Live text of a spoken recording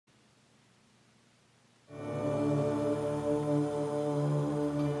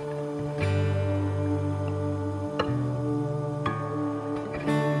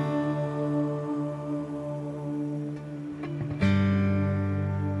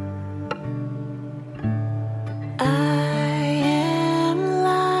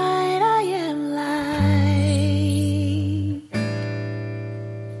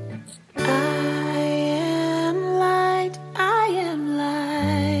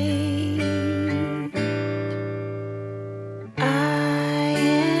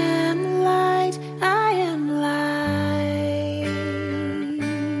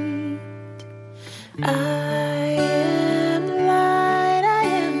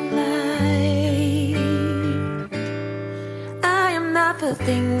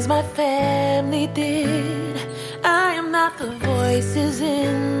things my family did. I am not the voices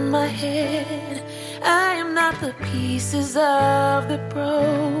in my head. I am not the pieces of the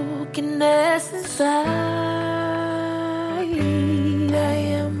brokenness inside. I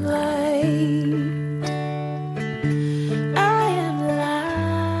am light. I am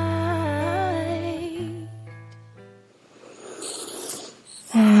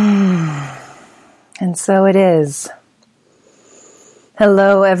light. And so it is.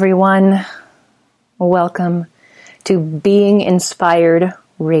 Hello, everyone. Welcome to Being Inspired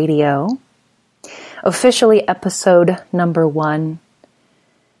Radio, officially episode number 1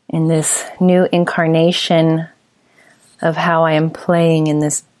 in this new incarnation of how I am playing in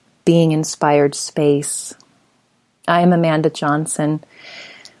this Being Inspired space. I am Amanda Johnson,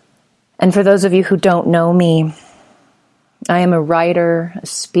 and for those of you who don't know me, I am a writer, a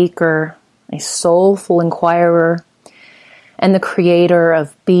speaker, a soulful inquirer, and the creator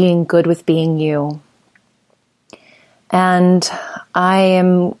of Being Good with Being You. And I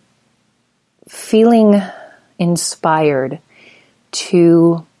am feeling inspired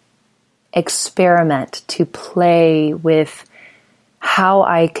to experiment, to play with how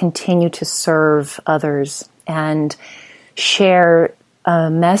I continue to serve others and share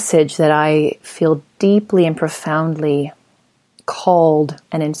a message that I feel deeply and profoundly called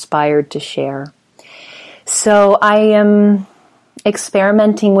and inspired to share. So I am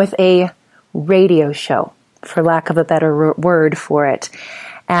experimenting with a radio show, for lack of a better word for it.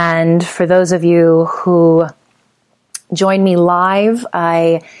 And for those of you who join me live,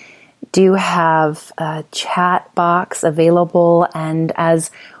 I do have a chat box available. And as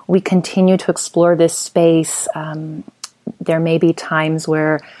we continue to explore this space, there may be times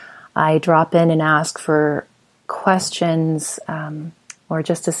where I drop in and ask for questions or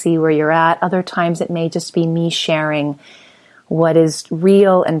just to see where you're at. Other times it may just be me sharing what is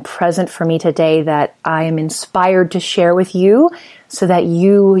real and present for me today that I am inspired to share with you so that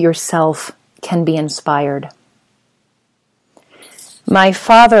you yourself can be inspired. My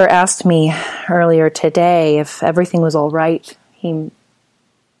father asked me earlier today if everything was all right. He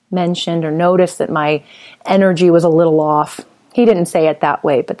mentioned or noticed that my energy was a little off. He didn't say it that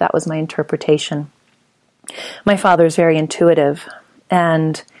way, but that was my interpretation. My father is very intuitive,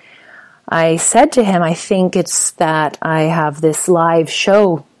 and I said to him, I think it's that I have this live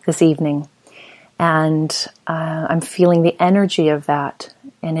show this evening, and I'm feeling the energy of that,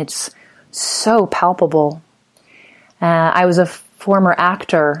 and it's so palpable. I was a former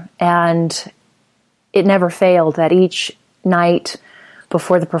actor, and it never failed that each night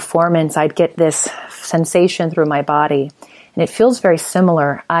before the performance, I'd get this sensation through my body, and it feels very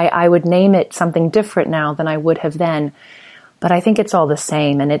similar. I would name it something different now than I would have then, but I think it's all the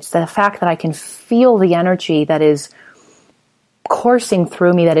same. And it's the fact that I can feel the energy that is coursing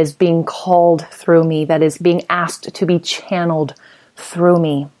through me, that is being called through me, that is being asked to be channeled through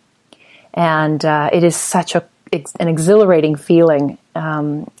me. And it is such an exhilarating feeling,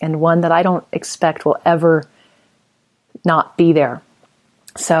 and one that I don't expect will ever not be there.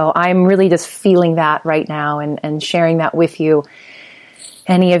 So I'm really just feeling that right now and sharing that with you.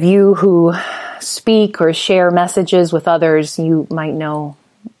 Any of you who speak or share messages with others, you might know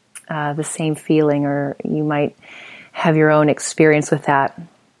the same feeling, or you might have your own experience with that.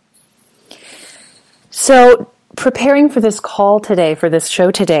 So preparing for this call today, for this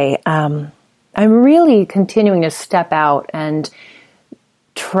show today, I'm really continuing to step out and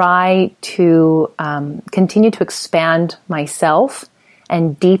try to continue to expand myself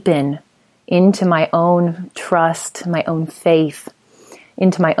and deepen into my own trust, my own faith,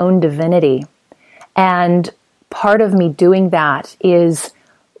 into my own divinity. And part of me doing that is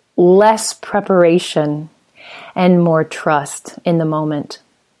less preparation and more trust in the moment.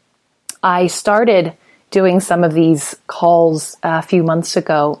 I started doing some of these calls a few months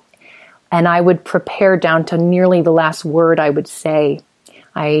ago, and I would prepare down to nearly the last word I would say.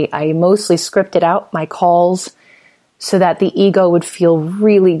 I mostly scripted out my calls so that the ego would feel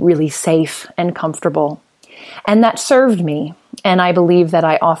really, really safe and comfortable. And that served me. And I believe that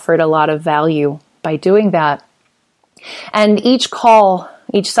I offered a lot of value by doing that. And each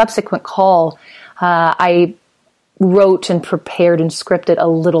subsequent call, I wrote and prepared and scripted a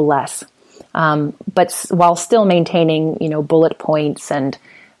little less. But while still maintaining, bullet points and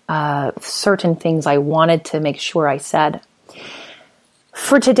certain things I wanted to make sure I said.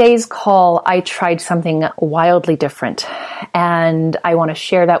 For today's call, I tried something wildly different, and I want to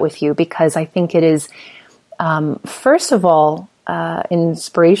share that with you because I think it is, first of all,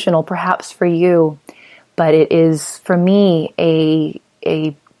 inspirational perhaps for you, but it is for me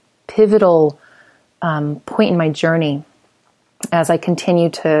a pivotal point in my journey. as I continue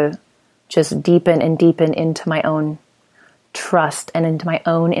to just deepen and deepen into my own trust and into my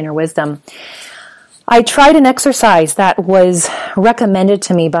own inner wisdom. I tried an exercise that was recommended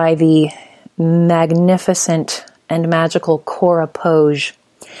to me by the magnificent and magical Cora Poj.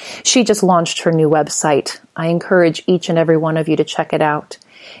 She just launched her new website. I encourage each and every one of you to check it out.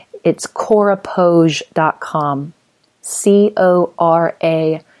 It's corapoj.com.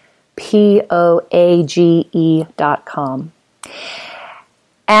 CORAPOAGE.com.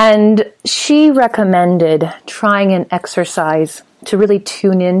 And she recommended trying an exercise to really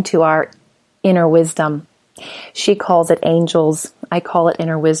tune into our inner wisdom. She calls it angels. I call it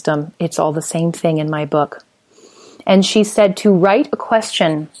inner wisdom. It's all the same thing in my book. And she said to write a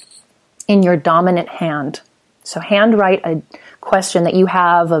question in your dominant hand. So handwrite a question that you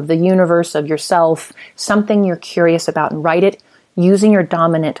have of the universe, of yourself, something you're curious about, and write it using your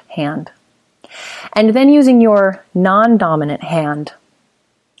dominant hand. And then using your non-dominant hand,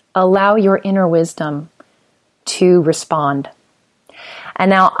 allow your inner wisdom to respond. And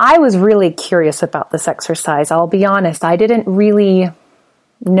now I was really curious about this exercise. I'll be honest, I didn't really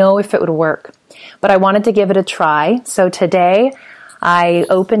know if it would work, but I wanted to give it a try. So today I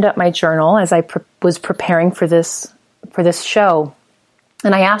opened up my journal as I was preparing for this show,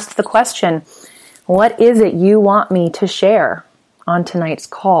 and I asked the question, what is it you want me to share on tonight's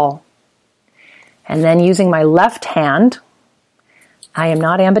call? And then using my left hand, I am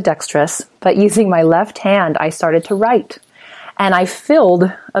not ambidextrous, but using my left hand, I started to write. And I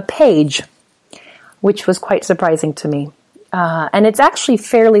filled a page, which was quite surprising to me. And it's actually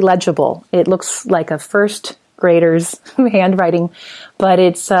fairly legible. It looks like a first grader's handwriting, but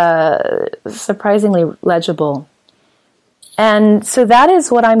it's surprisingly legible. And so that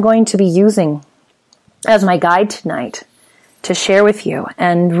is what I'm going to be using as my guide tonight to share with you,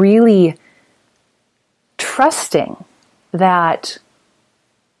 and really trusting that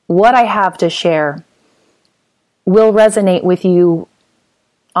what I have to share will resonate with you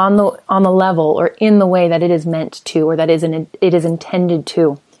on the level or in the way that it is meant to, or that it is intended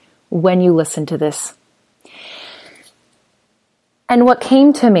to when you listen to this. And what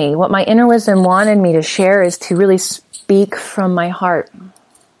came to me, what my inner wisdom wanted me to share, is to really speak from my heart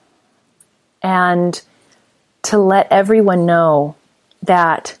and to let everyone know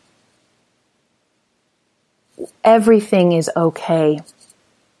that everything is okay.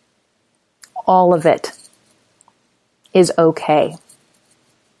 All of it is okay.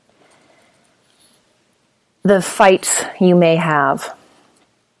 The fights you may have,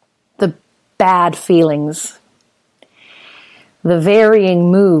 the bad feelings, the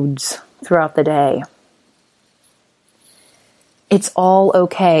varying moods throughout the day, it's all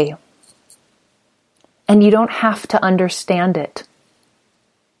okay. And you don't have to understand it.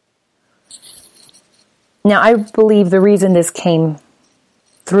 Now, I believe the reason this came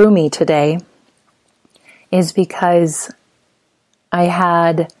through me today is because I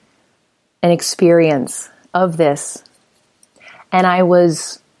had an experience of this, and I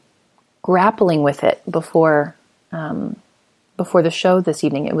was grappling with it before the show this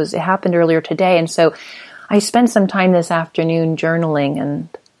evening. It happened earlier today, and so I spent some time this afternoon journaling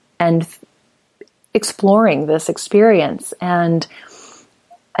and exploring this experience. And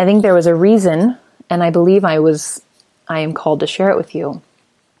I think there was a reason, and I believe I am called to share it with you.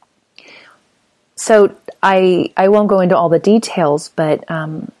 So I won't go into all the details, but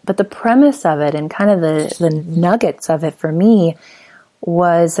the premise of it and kind of the nuggets of it for me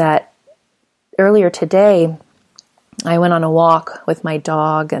was that earlier today I went on a walk with my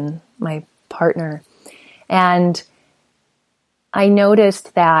dog and my partner, and I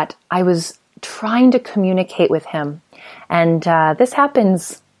noticed that I was trying to communicate with him. And this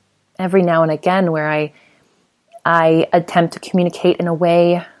happens every now and again, where I attempt to communicate in a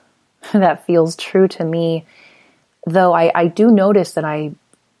way that feels true to me, though I do notice that I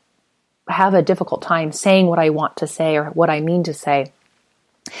have a difficult time saying what I want to say or what I mean to say.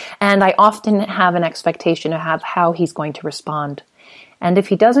 And I often have an expectation of how he's going to respond. And if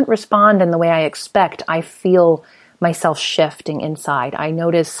he doesn't respond in the way I expect, I feel myself shifting inside. I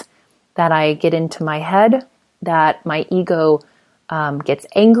notice that I get into my head, that my ego gets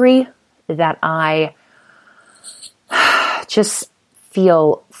angry, that I just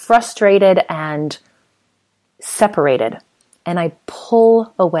feel frustrated and separated, and I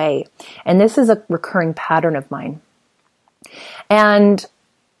pull away. And this is a recurring pattern of mine. And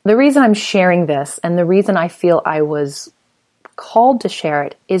the reason I'm sharing this, and the reason I feel I was called to share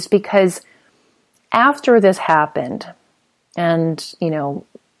it, is because after this happened, and,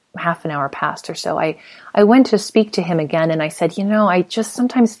 half an hour passed or so, I went to speak to him again, and I said, I just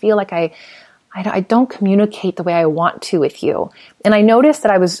sometimes feel like I don't communicate the way I want to with you. And I noticed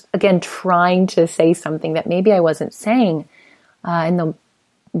that I was, again, trying to say something that maybe I wasn't saying in the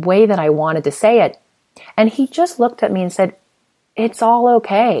way that I wanted to say it. And he just looked at me and said, "It's all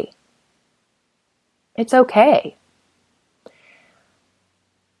okay. It's okay."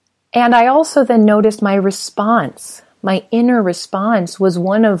 And I also then noticed my response, my inner response was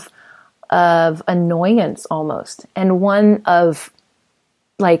one of annoyance almost, and one of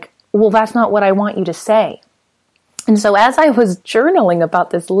like, well, that's not what I want you to say. And so as I was journaling about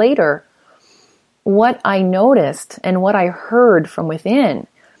this later, what I noticed and what I heard from within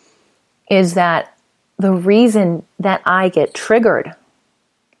is that the reason that I get triggered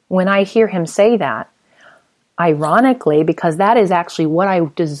when I hear him say that, ironically, because that is actually what I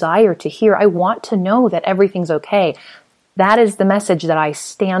desire to hear. I want to know that everything's okay. That is the message that I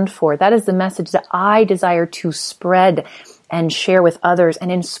stand for. That is the message that I desire to spread and share with others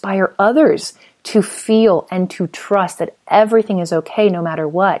and inspire others to feel and to trust that everything is okay no matter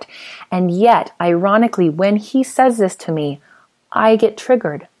what. And yet, ironically, when he says this to me, I get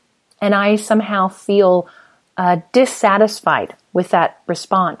triggered and I somehow feel dissatisfied with that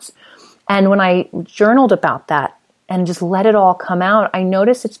response. And when I journaled about that and just let it all come out, I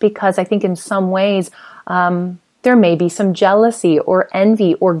noticed it's because I think in some ways there may be some jealousy or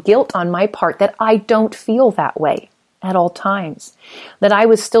envy or guilt on my part that I don't feel that way at all times. That I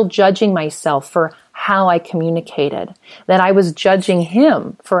was still judging myself for how I communicated. That I was judging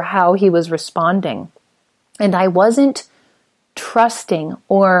him for how he was responding. And I wasn't trusting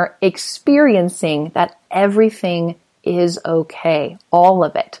or experiencing that everything is okay. All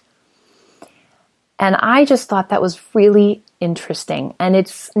of it. And I just thought that was really interesting. And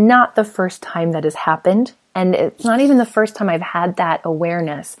it's not the first time that has happened. And it's not even the first time I've had that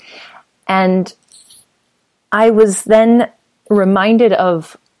awareness. And I was then reminded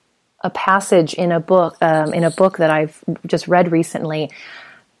of a passage in a book that I've just read recently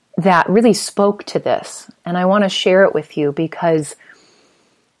that really spoke to this. And I want to share it with you because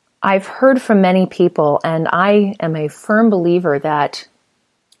I've heard from many people, and I am a firm believer that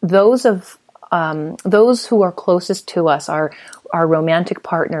those who are closest to us, our romantic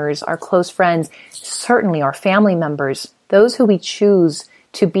partners, our close friends, certainly our family members, those who we choose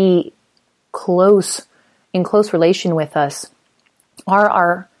to be in close relation with us,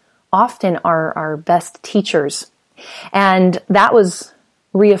 are often our best teachers. And that was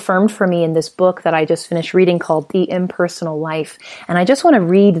reaffirmed for me in this book that I just finished reading called The Impersonal Life. And I just want to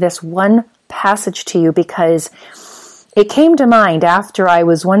read this one passage to you because it came to mind after I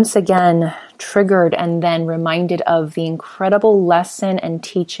was once again triggered and then reminded of the incredible lesson and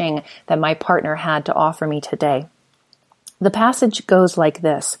teaching that my partner had to offer me today. The passage goes like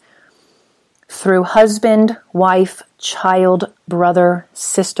this: "Through husband, wife, child, brother,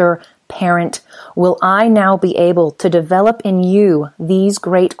 sister, parent, will I now be able to develop in you these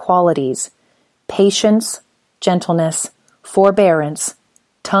great qualities: patience, gentleness, forbearance,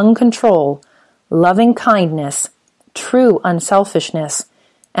 tongue control, loving kindness, true unselfishness,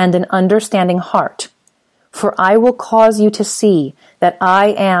 and an understanding heart. For I will cause you to see that I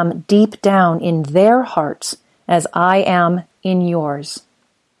am deep down in their hearts as I am in yours."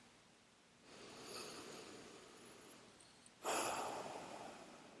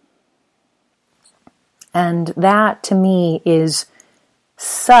 And that to me is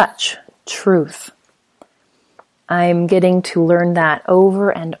such truth. I'm getting to learn that over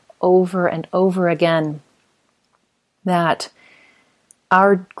and over and over again. That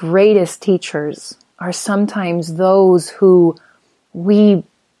our greatest teachers are sometimes those who we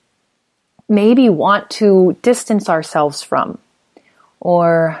maybe want to distance ourselves from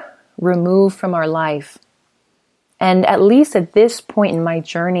or remove from our life. And at least at this point in my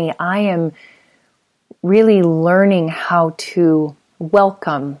journey, I am really learning how to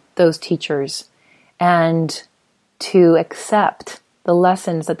welcome those teachers and to accept the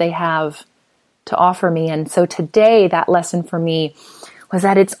lessons that they have to offer me. And so today, that lesson for me was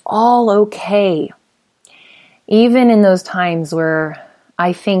that it's all okay. Even in those times where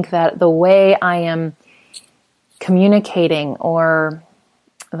I think that the way I am communicating or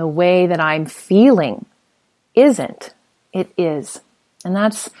the way that I'm feeling isn't, it is. And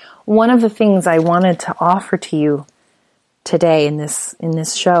that's one of the things I wanted to offer to you today in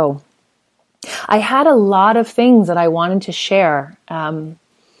this show. I had a lot of things that I wanted to share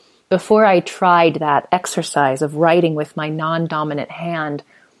before I tried that exercise of writing with my non-dominant hand.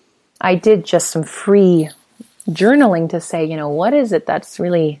 I did just some free journaling to say, what is it that's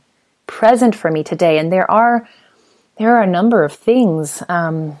really present for me today? And there are a number of things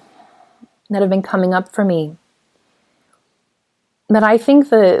that have been coming up for me. But I think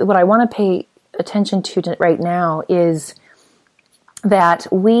what I want to pay attention to right now is that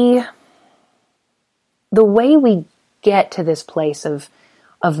the way we get to this place of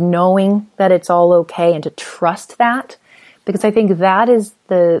knowing that it's all okay and to trust that, because I think that is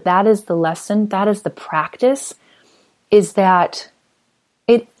the lesson, that is the practice, is that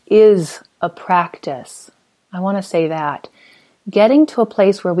it is a practice. I want to say that. Getting to a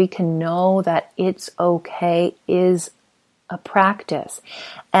place where we can know that it's okay is a practice.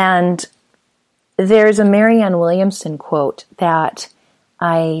 And there's a Marianne Williamson quote that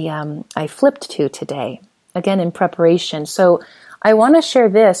I flipped to today, again in preparation. So I want to share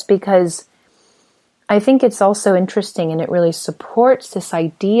this because I think it's also interesting and it really supports this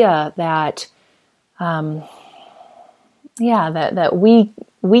idea that, that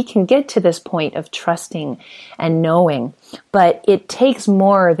we can get to this point of trusting and knowing, but it takes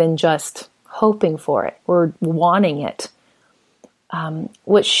more than just hoping for it or wanting it.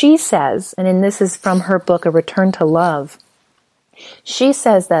 What she says, and this is from her book, A Return to Love, she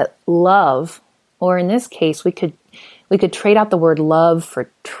says that love, or in this case, we could trade out the word love for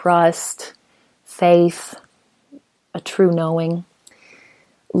trust, faith, a true knowing.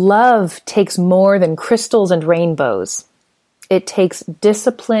 Love takes more than crystals and rainbows. It takes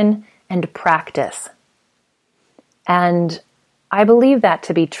discipline and practice. And I believe that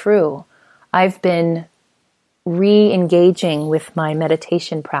to be true. I've been re-engaging with my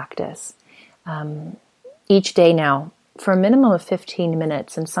meditation practice each day now for a minimum of 15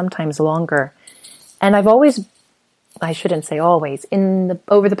 minutes and sometimes longer. And I've always, I shouldn't say always,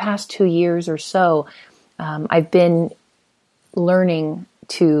 over the past 2 years or so, I've been learning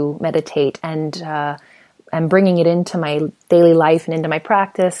to meditate and I'm bringing it into my daily life and into my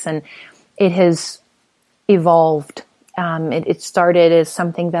practice, and it has evolved. It started as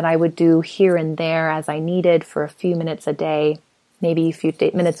something that I would do here and there as I needed for a few minutes a day, maybe a few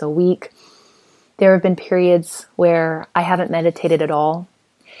minutes a week. There have been periods where I haven't meditated at all.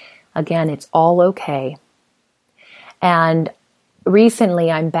 Again, it's all okay. And recently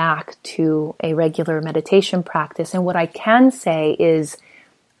I'm back to a regular meditation practice, and what I can say is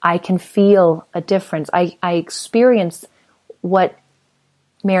I can feel a difference. I experienced what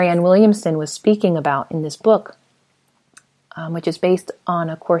Marianne Williamson was speaking about in this book, which is based on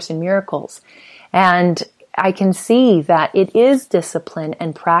A Course in Miracles. And I can see that it is discipline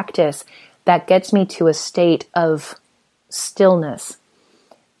and practice that gets me to a state of stillness,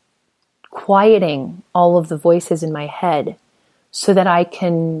 quieting all of the voices in my head so that I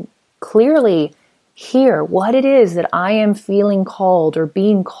can clearly hear what it is that I am feeling called or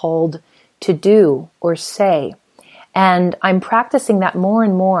being called to do or say. And I'm practicing that more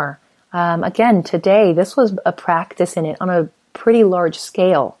and more. Again, today, this was a practice in it on a pretty large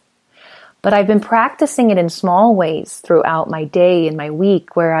scale. But I've been practicing it in small ways throughout my day and my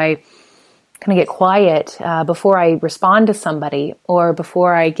week, where I kind of get quiet before I respond to somebody, or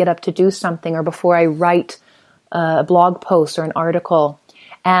before I get up to do something, or before I write a blog post or an article.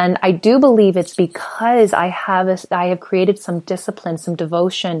 And I do believe it's because I have created some discipline, some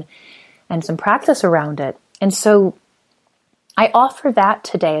devotion, and some practice around it. And so I offer that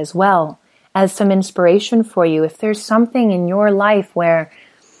today as well as some inspiration for you. If there's something in your life where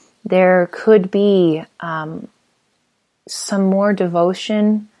there could be some more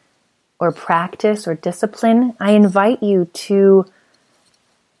devotion or practice or discipline, I invite you to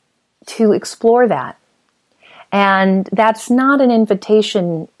explore that. And that's not an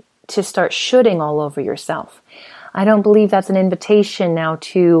invitation to start shoulding all over yourself. I don't believe that's an invitation now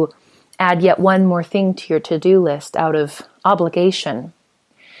to add yet one more thing to your to-do list out of obligation.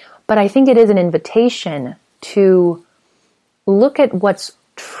 But I think it is an invitation to look at what's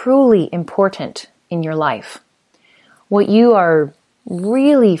truly important in your life, what you are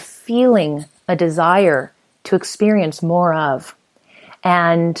really feeling a desire to experience more of,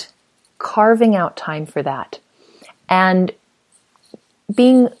 and carving out time for that. And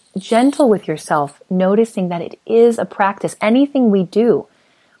being gentle with yourself, noticing that it is a practice. Anything we do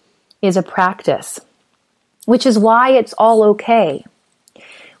is a practice, which is why it's all okay.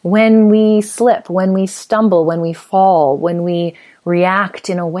 When we slip, when we stumble, when we fall, when we react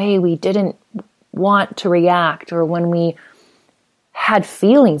in a way we didn't want to react, or when we had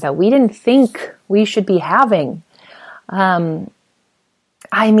feelings that we didn't think we should be having. I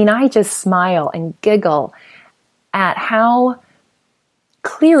just smile and giggle at how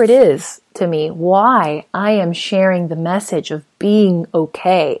clear it is to me why I am sharing the message of being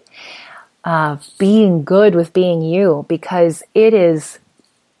okay, being good with being you, because it is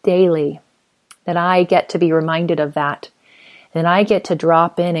daily that I get to be reminded of that. And I get to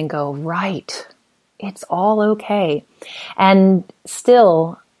drop in and go, right, it's all okay. And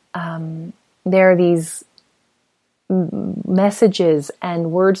still, there are these messages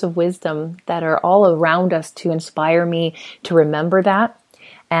and words of wisdom that are all around us to inspire me to remember that.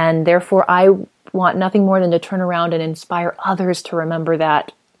 And therefore, I want nothing more than to turn around and inspire others to remember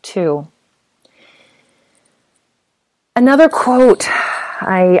that too. Another quote,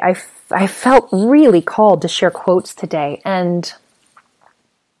 I felt really called to share quotes today, and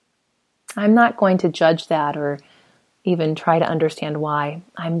I'm not going to judge that or even try to understand why.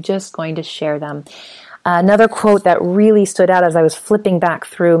 I'm just going to share them. Another quote that really stood out as I was flipping back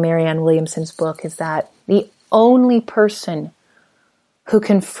through Marianne Williamson's book is that the only person who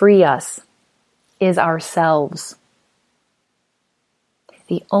can free us is ourselves.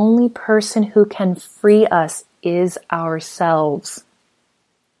 The only person who can free us is ourselves.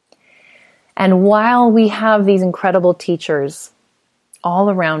 And while we have these incredible teachers all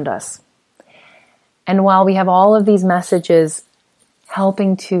around us, and while we have all of these messages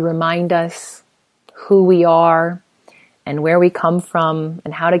helping to remind us who we are and where we come from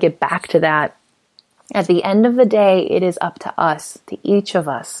and how to get back to that, at the end of the day, it is up to us, to each of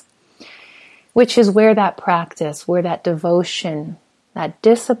us, which is where that practice, where that devotion, that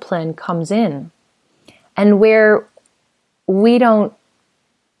discipline comes in, and where we don't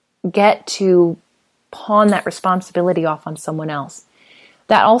get to pawn that responsibility off on someone else.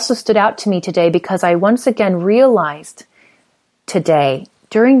 That also stood out to me today because I once again realized today,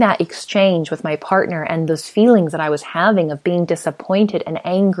 during that exchange with my partner and those feelings that I was having of being disappointed and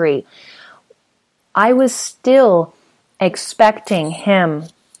angry, I was still expecting him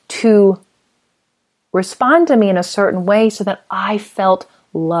to respond to me in a certain way so that I felt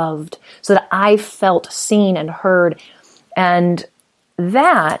loved, so that I felt seen and heard. And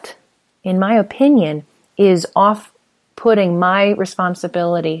that, in my opinion, is off-putting my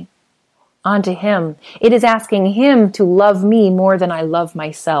responsibility onto him. It is asking him to love me more than I love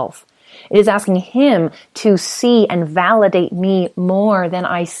myself. It is asking him to see and validate me more than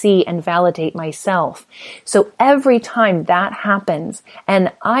I see and validate myself. So every time that happens,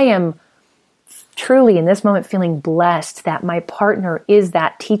 and I am truly in this moment feeling blessed that my partner is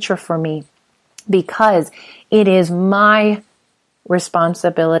that teacher for me, because it is my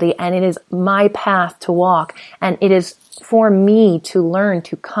responsibility and it is my path to walk, and it is for me to learn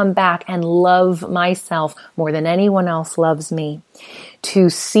to come back and love myself more than anyone else loves me, to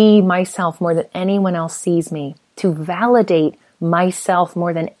see myself more than anyone else sees me, to validate myself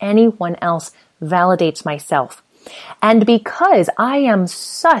more than anyone else validates myself. And because I am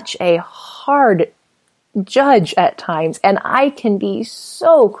such a hard judge at times, and I can be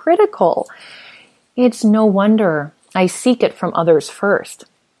so critical, it's no wonder I seek it from others first,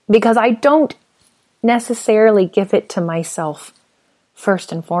 because I don't necessarily give it to myself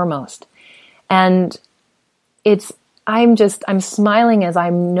first and foremost. And I'm smiling as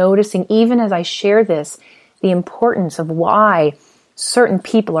I'm noticing, even as I share this, the importance of why certain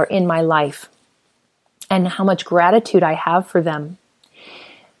people are in my life and how much gratitude I have for them,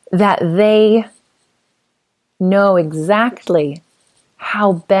 that they know exactly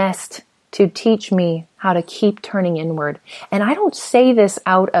how best to teach me how to keep turning inward. And I don't say this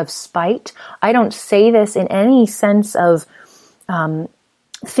out of spite. I don't say this in any sense of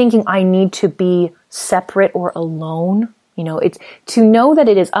thinking I need to be separate or alone. It's to know that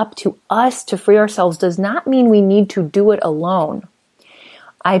it is up to us to free ourselves does not mean we need to do it alone.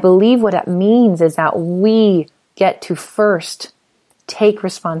 I believe what it means is that we get to first take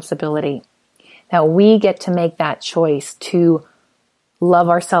responsibility, that we get to make that choice to love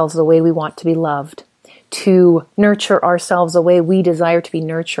ourselves the way we want to be loved, to nurture ourselves the way we desire to be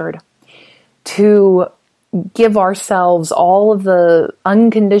nurtured, to give ourselves all of the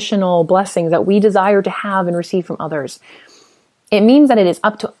unconditional blessings that we desire to have and receive from others. It means that it is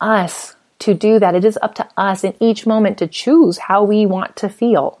up to us to do that. It is up to us in each moment to choose how we want to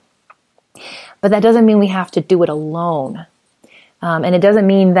feel. But that doesn't mean we have to do it alone. And it doesn't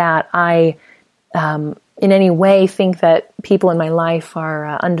mean that I in any way think that people in my life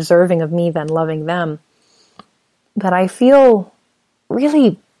are undeserving of me than loving them. But I feel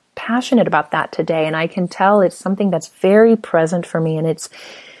really passionate about that today, and I can tell it's something that's very present for me, and it's,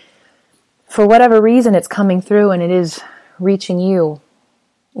 for whatever reason, it's coming through, and it is reaching you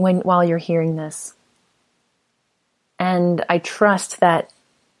while you're hearing this. And I trust that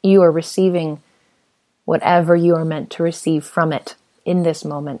you are receiving whatever you are meant to receive from it in this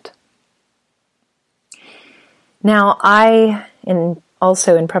moment. Now, I,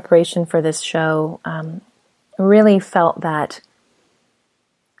 also in preparation for this show, really felt that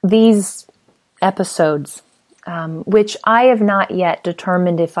these episodes, which I have not yet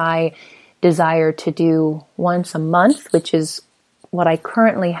determined if I desire to do once a month, which is what I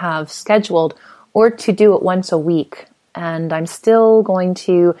currently have scheduled, or to do it once a week. And I'm still going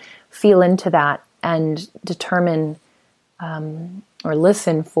to feel into that and determine or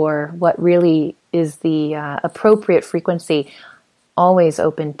listen for what really is the appropriate frequency. Always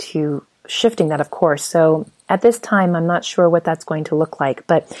open to shifting that, of course. So at this time, I'm not sure what that's going to look like,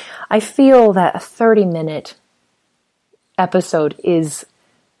 but I feel that a 30-minute episode is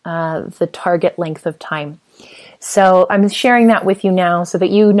the target length of time. So I'm sharing that with you now so that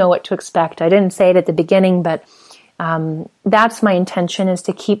you know what to expect. I didn't say it at the beginning, but that's my intention, is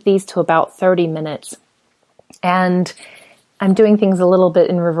to keep these to about 30 minutes. And I'm doing things a little bit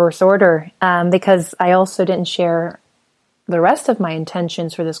in reverse order because I also didn't share the rest of my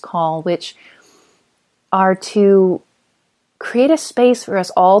intentions for this call, which are to create a space for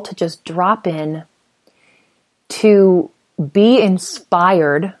us all to just drop in, to be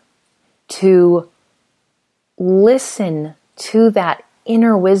inspired, to listen to that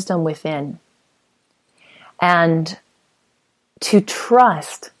inner wisdom within, and to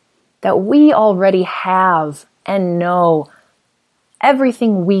trust that we already have and know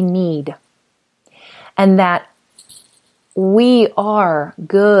everything we need, and that we are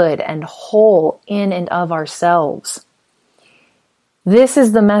good and whole in and of ourselves. This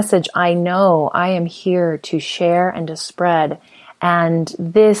is the message I know I am here to share and to spread. And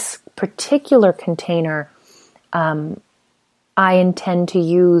this particular container, I intend to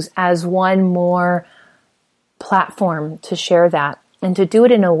use as one more platform to share that, and to do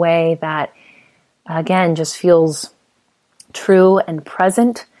it in a way that, again, just feels true and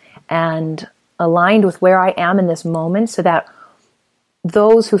present and aligned with where I am in this moment, so that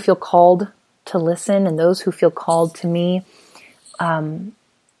those who feel called to listen and those who feel called to me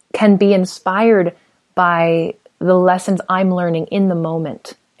can be inspired by the lessons I'm learning in the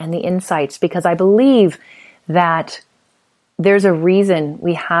moment and the insights, because I believe that there's a reason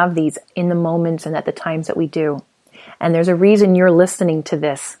we have these in the moments and at the times that we do. And there's a reason you're listening to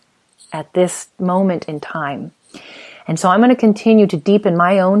this at this moment in time. And so I'm going to continue to deepen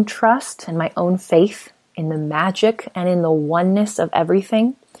my own trust and my own faith in the magic and in the oneness of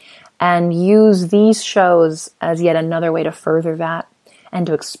everything, and use these shows as yet another way to further that and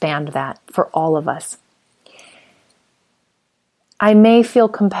to expand that for all of us. I may feel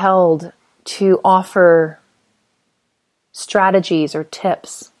compelled to offer strategies or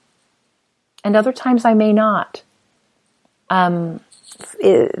tips, and other times I may not.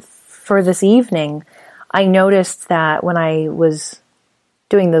 For this evening, I noticed that when I was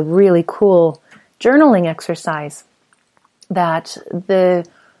doing the really cool journaling exercise, that the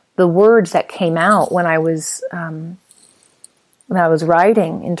words that came out when I was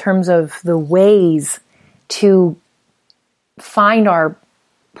writing, in terms of the ways to find our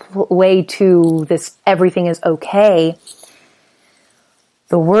way to this everything is okay,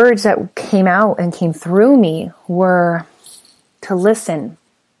 the words that came out and came through me were to listen,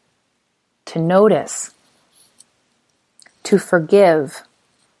 to notice, to forgive,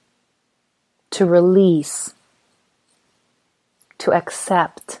 to release, to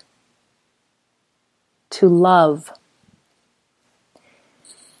accept, to love.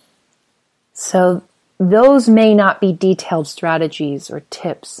 So those may not be detailed strategies or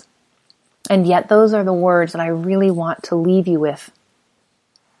tips, and yet those are the words that I really want to leave you with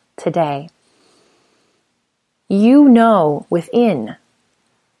today. You know within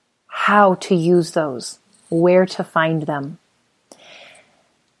how to use those, where to find them.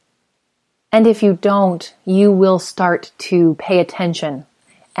 And if you don't, you will start to pay attention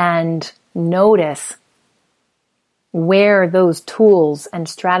and notice where those tools and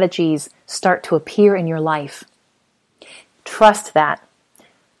strategies start to appear in your life. Trust that.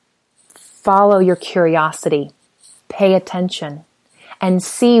 Follow your curiosity. Pay attention and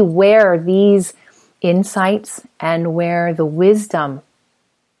see where these insights and where the wisdom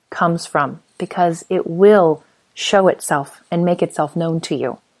comes from, because it will show itself and make itself known to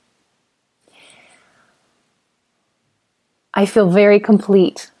you. I feel very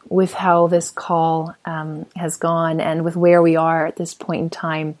complete with how this call has gone and with where we are at this point in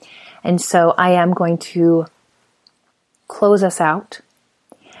time. And so I am going to close us out.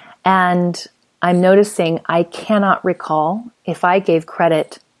 And I'm noticing I cannot recall if I gave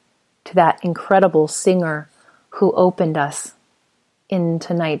credit to that incredible singer who opened us in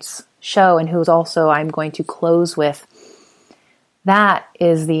tonight's show, and who's also I'm going to close with. That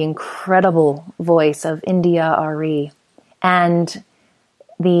is the incredible voice of India Ari. And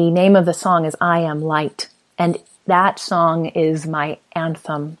the name of the song is I Am Light. And that song is my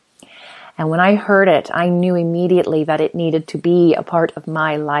anthem. And when I heard it, I knew immediately that it needed to be a part of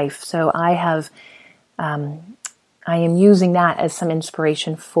my life. So I have I am using that as some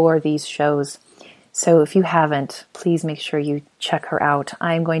inspiration for these shows. So if you haven't, please make sure you check her out.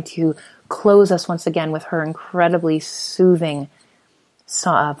 I am going to close us once again with her incredibly soothing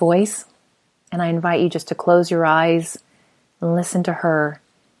voice. And I invite you just to close your eyes and listen to her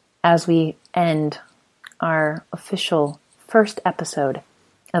as we end our official first episode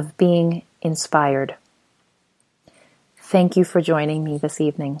of Being Inspired. Thank you for joining me this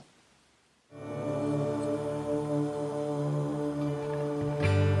evening.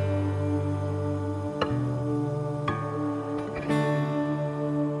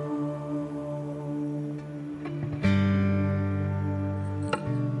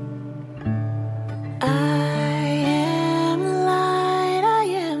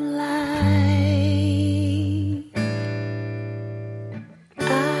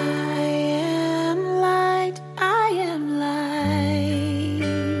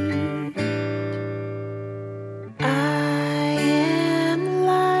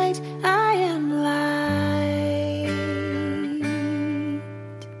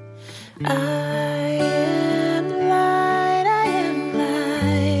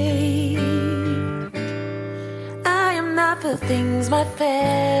 The things my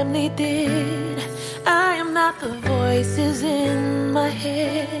family did. I am not the voices in my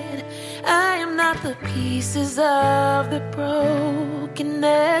head. I am not the pieces of the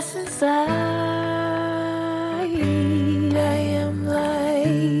brokenness inside.